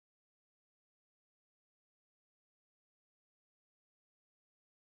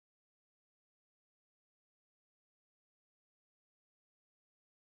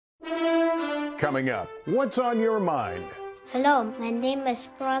Coming up, what's on your mind? Hello, my name is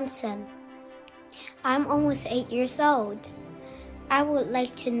Bronson. I'm almost 8 years old. I would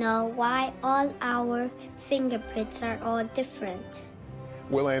like to know why all our fingerprints are all different.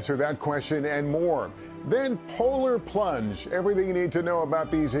 We'll answer that question and more. Then Polar Plunge, everything you need to know about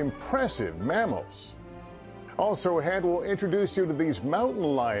these impressive mammals. Also ahead, we'll introduce you to these mountain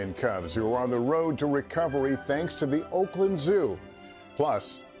lion cubs who are on the road to recovery thanks to the Oakland Zoo.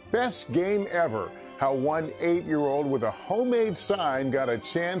 Plus, best game ever, how one 8-year-old with a homemade sign got a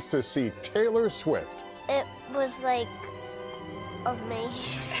chance to see Taylor Swift. It was like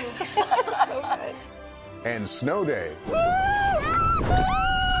amazing. And snow day.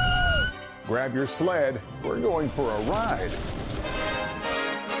 Grab your sled, we're going for a ride.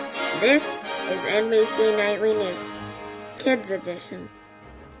 This is NBC Nightly News Kids Edition.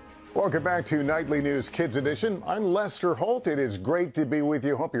 Welcome back to Nightly News Kids Edition. I'm Lester Holt. It is great to be with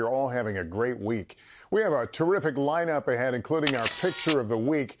you. Hope you're all having a great week. We have a terrific lineup ahead, including our picture of the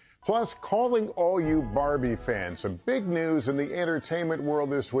week, plus calling all you Barbie fans. Some big news in the entertainment world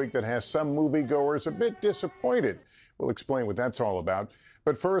this week that has some moviegoers a bit disappointed. We'll explain what that's all about.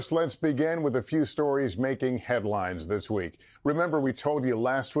 But first, let's begin with a few stories making headlines this week. Remember, we told you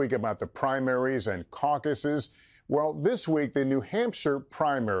last week about the primaries and caucuses. Well, this week, the New Hampshire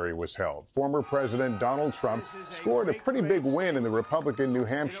primary was held. Former President Donald Trump scored a pretty big win in the Republican New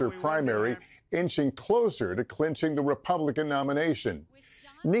Hampshire primary, inching closer to clinching the Republican nomination.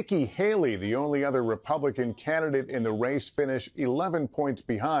 Nikki Haley, the only other Republican candidate in the race, finished 11 points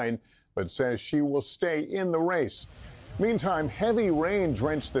behind, but says she will stay in the race. Meantime, heavy rain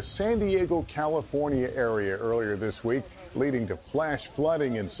drenched the San Diego, California area earlier this week, leading to flash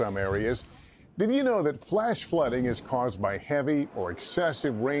flooding in some areas. Did you know that flash flooding is caused by heavy or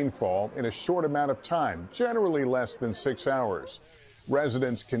excessive rainfall in a short amount of time, generally less than 6 hours?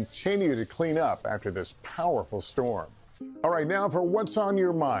 Residents continue to clean up after this powerful storm. All right, now for what's on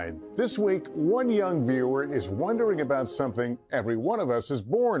your mind. This week, one young viewer is wondering about something every one of us is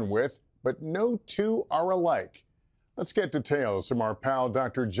born with, but no two are alike. Let's get details from our pal,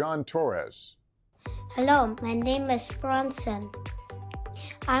 Dr. John Torres. Hello, my name is Bronson.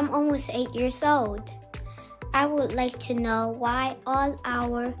 I'm almost 8 years old. I would like to know why all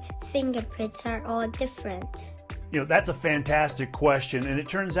our fingerprints are all different. You know, that's a fantastic question, and it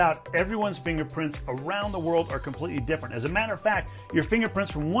turns out everyone's fingerprints around the world are completely different. As a matter of fact, your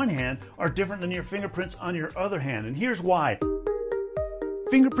fingerprints from one hand are different than your fingerprints on your other hand, and here's why.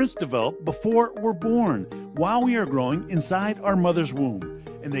 Fingerprints develop before we're born, while we are growing inside our mother's womb,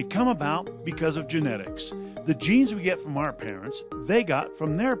 and they come about because of genetics. The genes we get from our parents, they got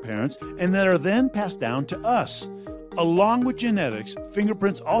from their parents, and that are then passed down to us. Along with genetics,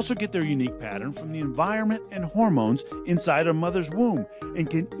 fingerprints also get their unique pattern from the environment and hormones inside a mother's womb, and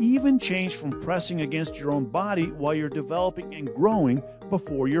can even change from pressing against your own body while you're developing and growing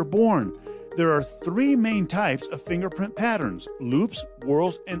before you're born. There are 3 main types of fingerprint patterns: loops,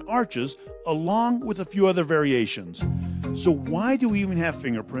 whorls, and arches, along with a few other variations. So why do we even have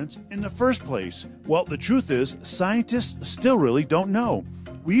fingerprints in the first place? Well, the truth is, scientists still really don't know.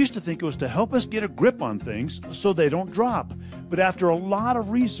 We used to think it was to help us get a grip on things so they don't drop. But after a lot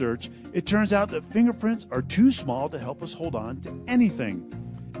of research, it turns out that fingerprints are too small to help us hold on to anything.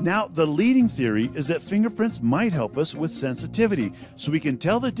 Now, the leading theory is that fingerprints might help us with sensitivity, so we can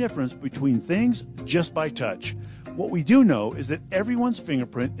tell the difference between things just by touch. What we do know is that everyone's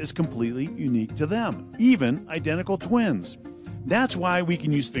fingerprint is completely unique to them, even identical twins. That's why we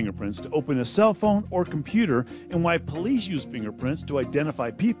can use fingerprints to open a cell phone or computer, and why police use fingerprints to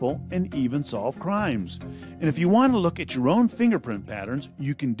identify people and even solve crimes. And if you want to look at your own fingerprint patterns,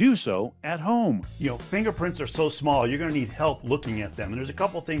 you can do so at home. You know, fingerprints are so small, you're going to need help looking at them. And there's a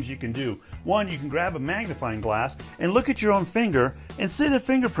couple things you can do. One, you can grab a magnifying glass and look at your own finger and see the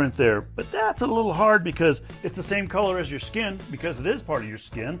fingerprint there. But that's a little hard because it's the same color as your skin, because it is part of your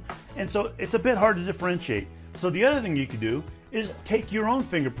skin. And so it's a bit hard to differentiate. So the other thing you can do is take your own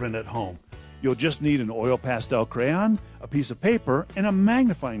fingerprint at home. You'll just need an oil pastel crayon, a piece of paper, and a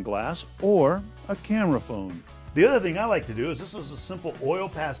magnifying glass or a camera phone. The other thing I like to do is, this is a simple oil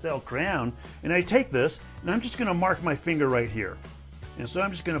pastel crayon, and I take this and I'm just going to mark my finger right here. And so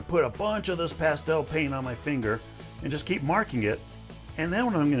I'm just going to put a bunch of this pastel paint on my finger and just keep marking it. And then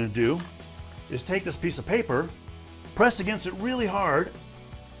what I'm going to do is take this piece of paper, press against it really hard,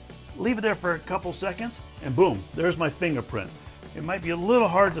 leave it there for a couple seconds, and boom, there's my fingerprint. It might be a little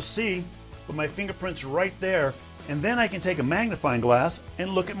hard to see, but my fingerprint's right there. And then I can take a magnifying glass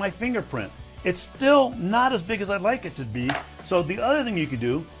and look at my fingerprint. It's still not as big as I'd like it to be. So the other thing you can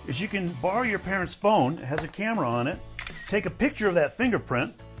do is you can borrow your parents' phone. It has a camera on it. Take a picture of that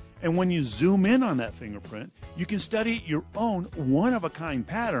fingerprint And when you zoom in on that fingerprint, you can study your own one-of-a-kind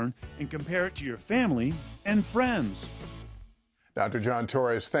pattern and compare it to your family and friends. Dr. John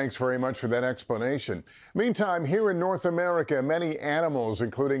Torres, thanks very much for that explanation. Meantime, here in North America, many animals,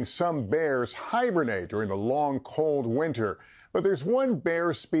 including some bears, hibernate during the long, cold winter. But there's one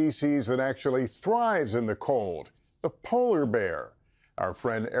bear species that actually thrives in the cold, the polar bear. Our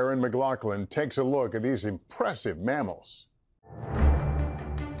friend Erin McLaughlin takes a look at these impressive mammals.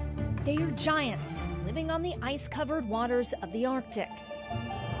 They are giants living on the ice-covered waters of the Arctic.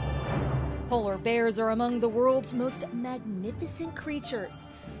 Polar bears are among the world's most magnificent creatures,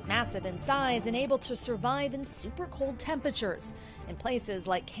 massive in size and able to survive in super cold temperatures in places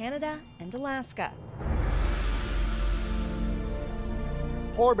like Canada and Alaska.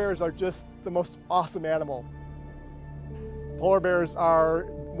 Polar bears are just the most awesome animal. Polar bears are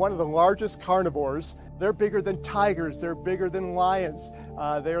one of the largest carnivores. They're bigger than tigers, they're bigger than lions.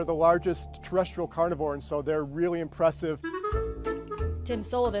 They are the largest terrestrial carnivore, and so they're really impressive. Tim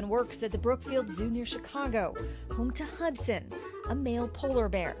Sullivan works at the Brookfield Zoo near Chicago, home to Hudson, a male polar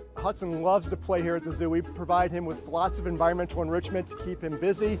bear. Hudson loves to play here at the zoo. We provide him with lots of environmental enrichment to keep him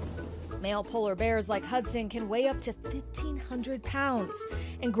busy. Male polar bears like Hudson can weigh up to 1,500 pounds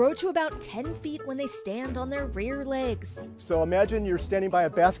and grow to about 10 feet when they stand on their rear legs. So imagine you're standing by a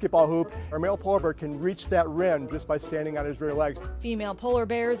basketball hoop. Our male polar bear can reach that rim just by standing on his rear legs. Female polar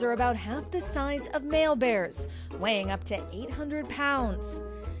bears are about half the size of male bears, weighing up to 800 pounds.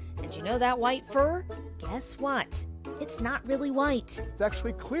 And you know that white fur? Guess what? It's not really white. It's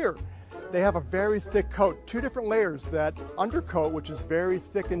actually clear. They have a very thick coat, two different layers, that undercoat, which is very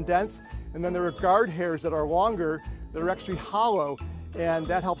thick and dense, and then there are guard hairs that are longer, that are actually hollow, and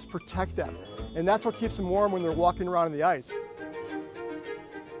that helps protect them. And that's what keeps them warm when they're walking around in the ice.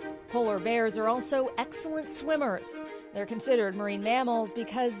 Polar bears are also excellent swimmers. They're considered marine mammals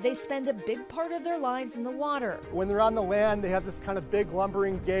because they spend a big part of their lives in the water. When they're on the land, they have this kind of big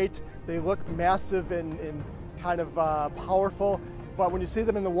lumbering gait. They look massive and kind of powerful, but when you see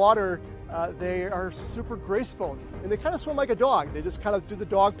them in the water, they are super graceful, and they kind of swim like a dog. They just kind of do the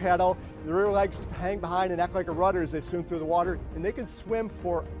dog paddle. The rear legs hang behind and act like a rudder as they swim through the water, and they can swim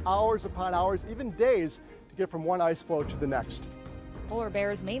for hours upon hours, even days, to get from one ice floe to the next. Polar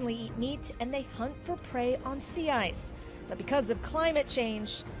bears mainly eat meat, and they hunt for prey on sea ice. But because of climate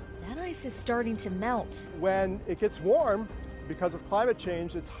change, that ice is starting to melt. When it gets warm, because of climate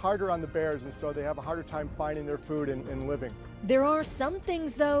change, it's harder on the bears, and so they have a harder time finding their food and living. There are some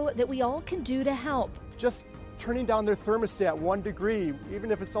things, though, that we all can do to help. Just turning down their thermostat 1 degree,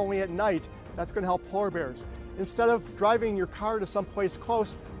 even if it's only at night, that's going to help polar bears. Instead of driving your car to someplace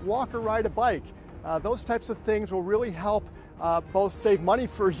close, walk or ride a bike. Those types of things will really help both save money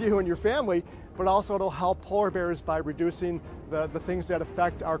for you and your family, but also it'll help polar bears by reducing the things that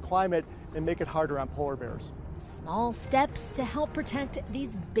affect our climate and make it harder on polar bears. Small steps to help protect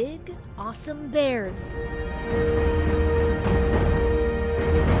these big, awesome bears.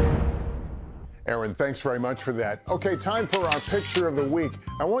 Erin, thanks very much for that. Okay, time for our picture of the week.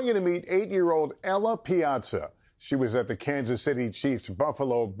 I want you to meet 8-year-old Ella Piazza. She was at the Kansas City Chiefs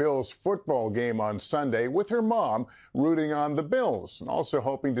Buffalo Bills football game on Sunday with her mom rooting on the Bills and also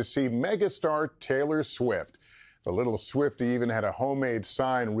hoping to see megastar Taylor Swift. The little Swiftie even had a homemade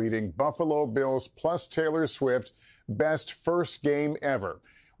sign reading Buffalo Bills plus Taylor Swift, best first game ever.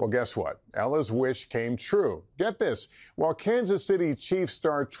 Well, guess what? Ella's wish came true. Get this. While Kansas City Chiefs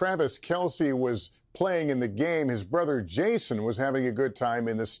star Travis Kelce was playing in the game, his brother Jason was having a good time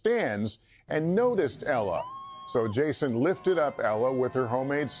in the stands and noticed Ella. So Jason lifted up Ella with her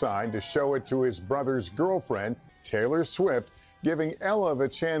homemade sign to show it to his brother's girlfriend, Taylor Swift, giving Ella the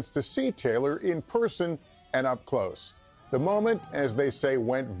chance to see Taylor in person and up close. The moment, as they say,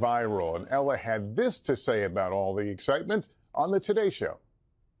 went viral, and Ella had this to say about all the excitement on the Today Show.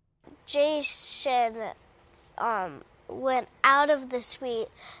 Jason went out of the suite,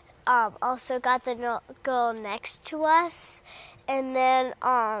 also got the girl next to us, and then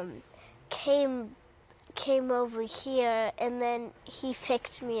came over here, and then he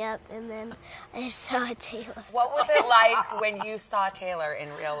picked me up, and then I saw Taylor. What was it like when you saw Taylor in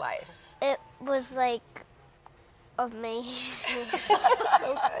real life? It was like amazing.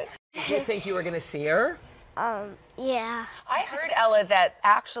 So good. Did you think you were going to see her? Yeah. I heard, Ella, that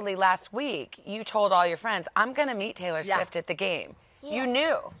actually last week you told all your friends, I'm going to meet Taylor Swift at the game. Yeah. You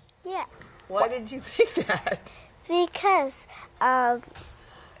knew. Yeah. Why did you think that? Because I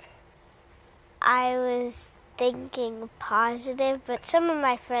was thinking positive, but some of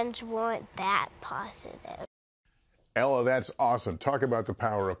my friends weren't that positive. Ella, that's awesome. Talk about the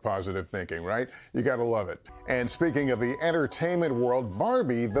power of positive thinking, right? You gotta love it. And speaking of the entertainment world,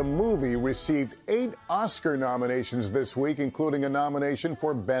 Barbie, the movie, received 8 Oscar nominations this week, including a nomination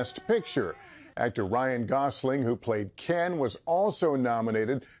for Best Picture. Actor Ryan Gosling, who played Ken, was also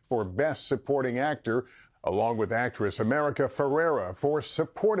nominated for Best Supporting Actor, along with actress America Ferrera for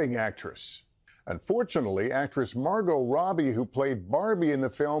Supporting Actress. Unfortunately, actress Margot Robbie, who played Barbie in the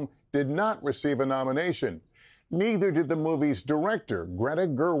film, did not receive a nomination. Neither did the movie's director, Greta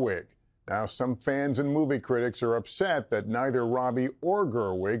Gerwig. Now, some fans and movie critics are upset that neither Robbie or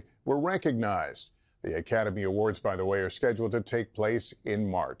Gerwig were recognized. The Academy Awards, by the way, are scheduled to take place in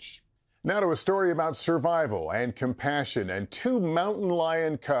March. Now to a story about survival and compassion and 2 mountain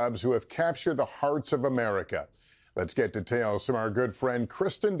lion cubs who have captured the hearts of America. Let's get details from our good friend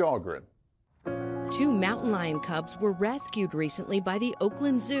Kristen Dahlgren. 2 mountain lion cubs were rescued recently by the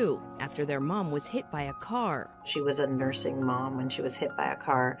Oakland Zoo after their mom was hit by a car. She was a nursing mom when she was hit by a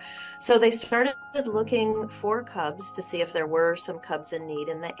car. So they started looking for cubs to see if there were some cubs in need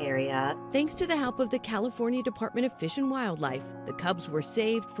in the area. Thanks to the help of the California Department of Fish and Wildlife, the cubs were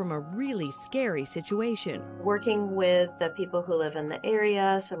saved from a really scary situation. Working with the people who live in the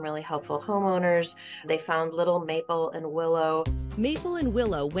area, some really helpful homeowners, they found little Maple and Willow. Maple and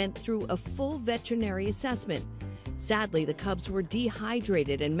Willow went through a full veterinary assessment. Sadly, the cubs were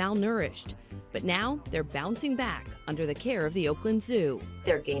dehydrated and malnourished, but now they're bouncing back under the care of the Oakland Zoo.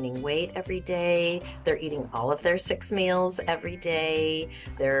 They're gaining weight every day. They're eating all of their 6 meals every day.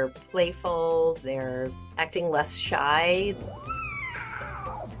 They're playful. They're acting less shy.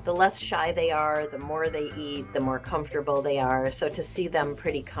 The less shy they are, the more they eat, the more comfortable they are. So to see them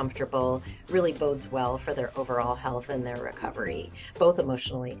pretty comfortable really bodes well for their overall health and their recovery, both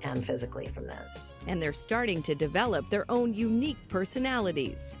emotionally and physically from this. And they're starting to develop their own unique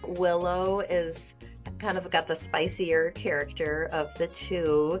personalities. Willow is kind of got the spicier character of the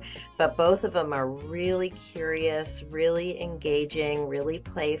 2, but both of them are really curious, really engaging, really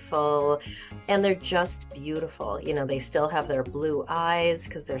playful, and they're just beautiful. You know, they still have their blue eyes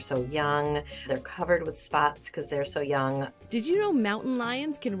because they're so young. They're covered with spots because they're so young. Did you know mountain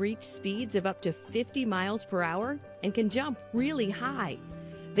lions can reach speeds of up to 50 miles per hour and can jump really high?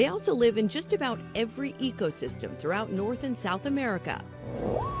 They also live in just about every ecosystem throughout North and South America.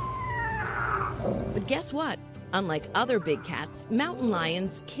 But guess what? Unlike other big cats, mountain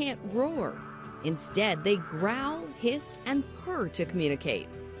lions can't roar. Instead, they growl, hiss, and purr to communicate,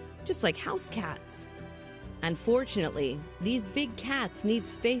 just like house cats. Unfortunately, these big cats need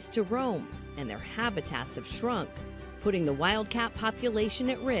space to roam, and their habitats have shrunk, putting the wildcat population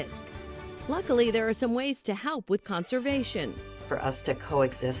at risk. Luckily, there are some ways to help with conservation. For us to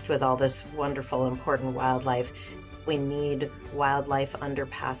coexist with all this wonderful, important wildlife, we need wildlife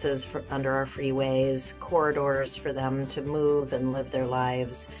underpasses under our freeways, corridors for them to move and live their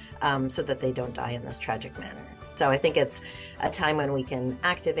lives so that they don't die in this tragic manner. So I think it's a time when we can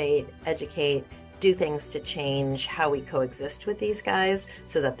activate, educate, do things to change how we coexist with these guys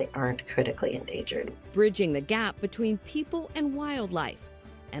so that they aren't critically endangered. Bridging the gap between people and wildlife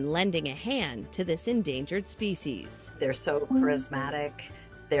and lending a hand to this endangered species. They're so charismatic.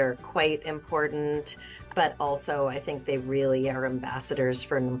 They're quite important, but also I think they really are ambassadors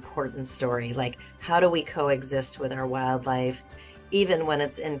for an important story. Like, how do we coexist with our wildlife, even when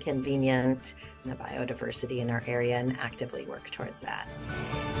it's inconvenient, the biodiversity in our area, and actively work towards that.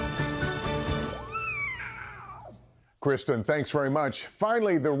 Kristen, thanks very much.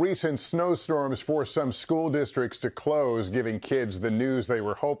 Finally, the recent snowstorms forced some school districts to close, giving kids the news they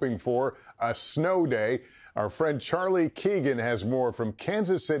were hoping for, a snow day. Our friend Charlie Keegan has more from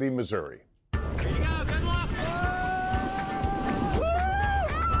Kansas City, Missouri. Here you go. Good luck.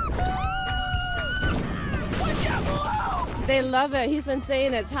 They love it. He's been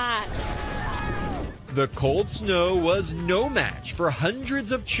saying it's hot. The cold snow was no match for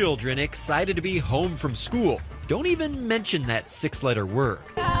hundreds of children excited to be home from school. Don't even mention that 6-letter word.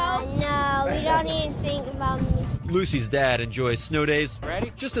 No, we don't even think about me. Lucy's dad enjoys snow days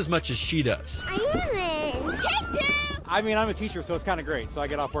just as much as she does. I mean, I'm a teacher, so it's kind of great. So I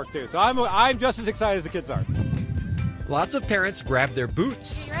get off work too. So I'm just as excited as the kids are. Lots of parents grab their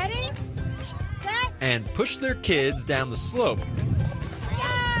boots Ready? Set? and push their kids down the slope.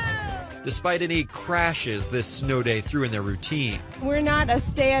 Despite any crashes this snow day threw in their routine. We're not a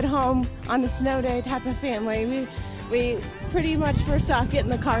stay-at-home on a snow day type of family. We pretty much first off get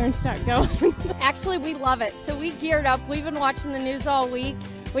in the car and start going. Actually, we love it. So we geared up. We've been watching the news all week.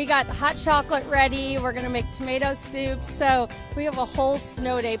 We got hot chocolate ready. We're going to make tomato soup. So we have a whole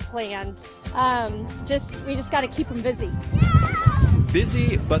snow day planned. We just got to keep them busy.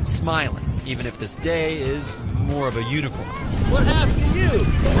 busy but smiling, even if this day is more of a unicorn. What happened to you?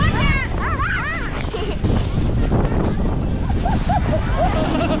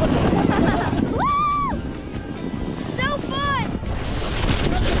 So fun!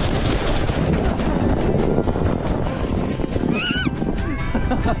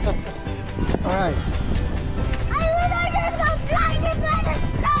 All right.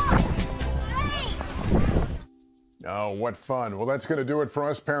 Oh, what fun. Well, that's going to do it for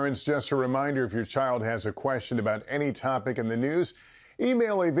us parents. Just a reminder, if your child has a question about any topic in the news,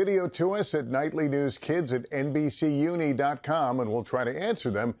 email a video to us at nightlynewskids@nbcuni.com, and we'll try to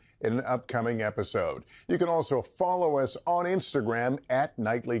answer them in an upcoming episode. You can also follow us on Instagram at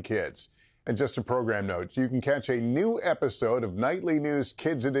Nightly Kids. And just a program note, you can catch a new episode of Nightly News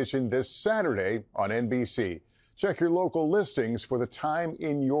Kids Edition this Saturday on NBC. Check your local listings for the time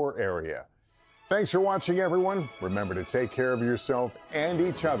in your area. Thanks for watching, everyone. Remember to take care of yourself and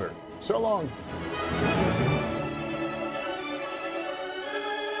each other. So long.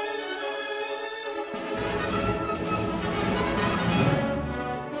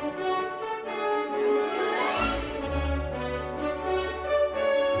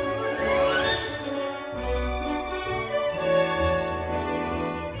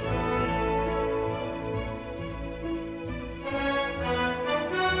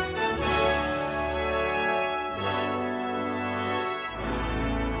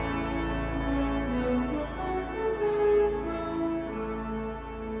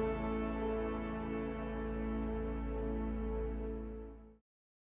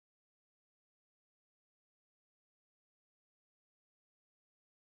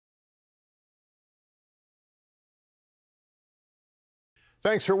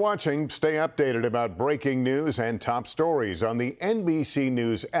 Thanks for watching. Stay updated about breaking news and top stories on the NBC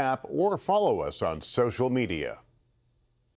News app or follow us on social media.